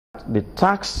that the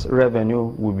tax revenue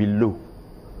will be low.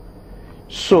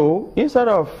 So instead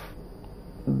of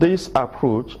this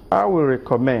approach, I will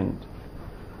recommend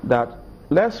that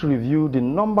let's review the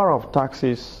number of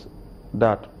taxes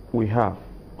that we have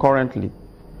currently,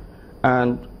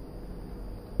 and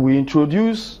we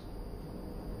introduce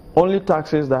only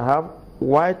taxes that have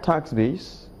wide tax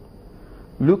base,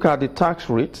 look at the tax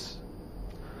rates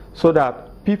so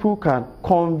that people can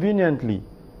conveniently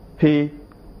pay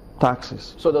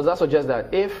taxes. So does that suggest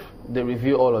that if they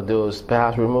review all of those,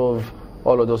 perhaps remove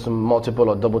all of those multiple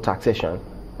or double taxation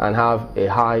and have a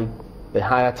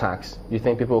higher tax, you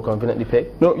think people will conveniently pay?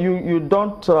 No, you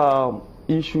don't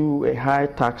issue a high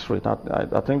tax rate.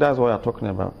 I think that's what you're talking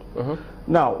about.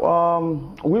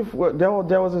 Now,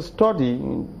 there was a study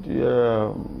in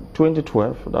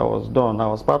 2012 that was done. I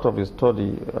was part of the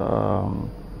study,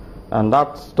 and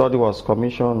that study was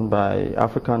commissioned by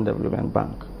African Development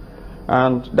Bank.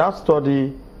 And that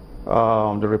study,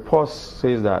 the report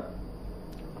says that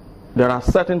there are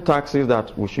certain taxes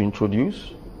that we should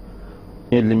introduce,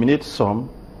 eliminate some,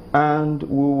 and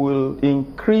we will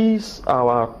increase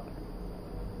our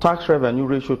tax revenue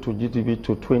ratio to GDP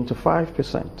to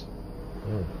 25%.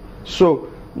 So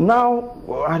now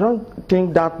I don't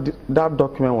think that that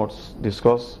document was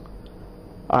discussed,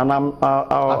 and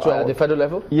actually at the federal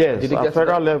level. Yes, at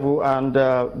federal level, and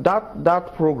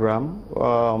that program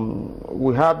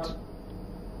we had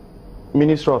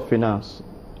Minister of Finance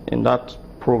in that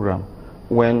program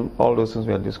when all those things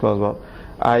were discussed. But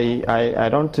I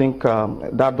don't think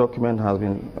that document has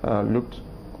been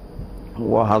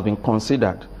has been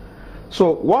considered.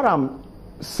 So what I'm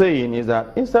saying is that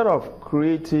instead of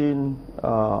creating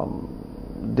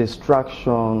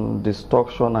distraction,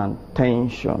 distortion, and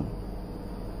tension,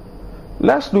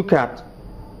 let's look at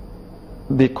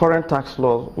the current tax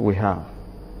laws we have.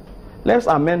 Let's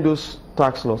amend those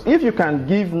tax laws. If you can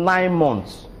give 9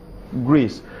 months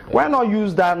grace, why not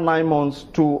use that 9 months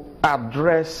to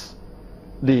address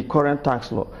the current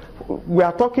tax law? We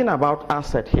are talking about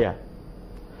asset here.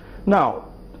 Now,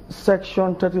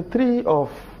 Section 33 of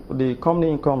the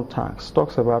company income tax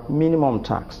talks about minimum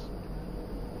tax.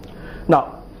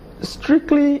 Now,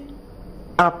 strictly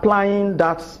applying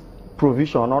that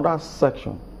provision or that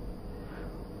section,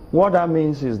 what that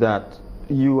means is that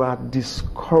you are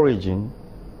discouraging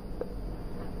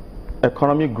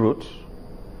economic growth,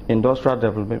 industrial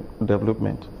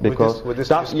development, because with this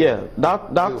that section,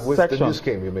 the new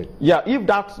scheme, you mean? Yeah, if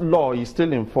that law is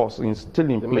still in force, is still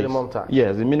in place. The minimum tax.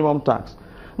 Yes, the minimum tax.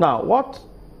 Now, what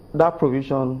that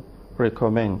provision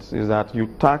recommends is that you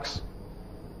tax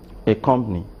a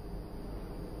company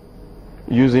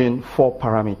using 4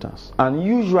 parameters, and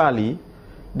usually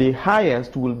the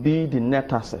highest will be the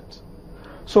net asset.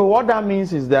 So what that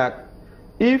means is that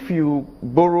if you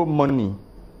borrow money,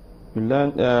 you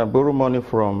borrow money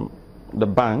from the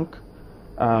bank,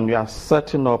 and you are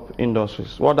setting up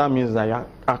industries, what that means is that you are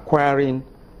acquiring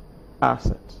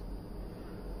assets.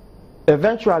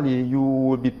 Eventually, you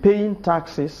will be paying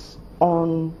taxes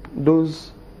on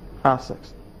those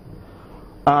assets.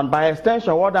 And by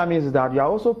extension, what that means is that you are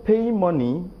also paying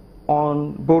money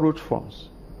on borrowed funds.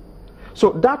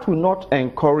 So that will not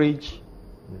encourage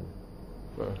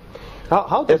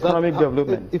economic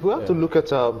development. If we have to look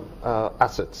at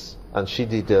assets, and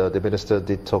the minister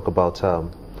did talk about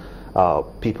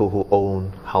people who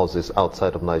own houses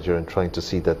outside of Nigeria and trying to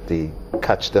see that they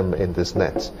catch them in this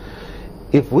net.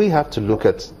 If we have to look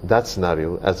at that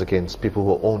scenario as against people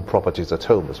who own properties at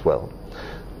home as well,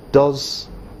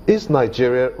 is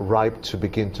Nigeria ripe to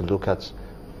begin to look at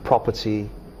property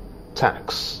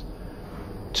tax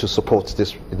to support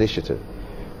this initiative?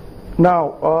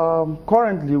 Now,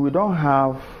 currently we don't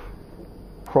have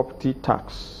property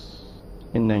tax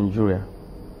in Nigeria.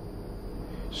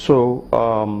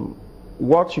 So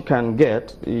what you can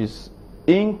get is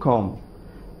income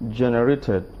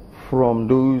generated from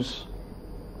those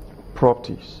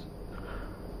properties.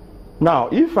 Now,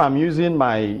 if I'm using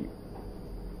my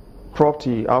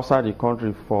property outside the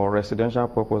country for residential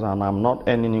purpose and I'm not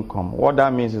earning income, what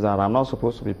that means is that I'm not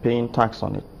supposed to be paying tax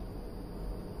on it.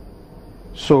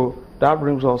 So that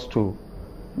brings us to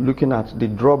looking at the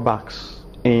drawbacks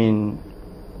in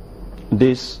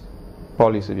this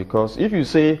policy, because if you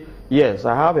say, yes,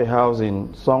 I have a house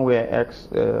in somewhere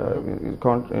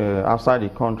outside the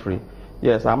country,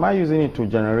 yes, am I using it to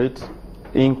generate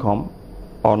income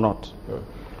or not?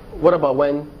 What about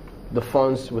when the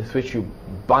funds with which you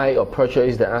buy or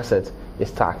purchase the asset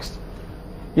is taxed?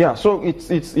 Yeah, so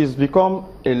it's become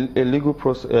a legal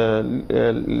process,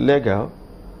 legal,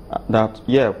 that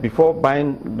before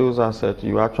buying those assets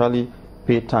you actually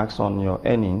pay tax on your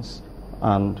earnings,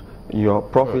 and your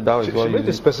profit. That is She what made you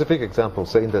a specific example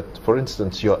saying that, for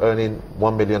instance, you're earning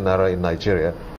 1 million naira in Nigeria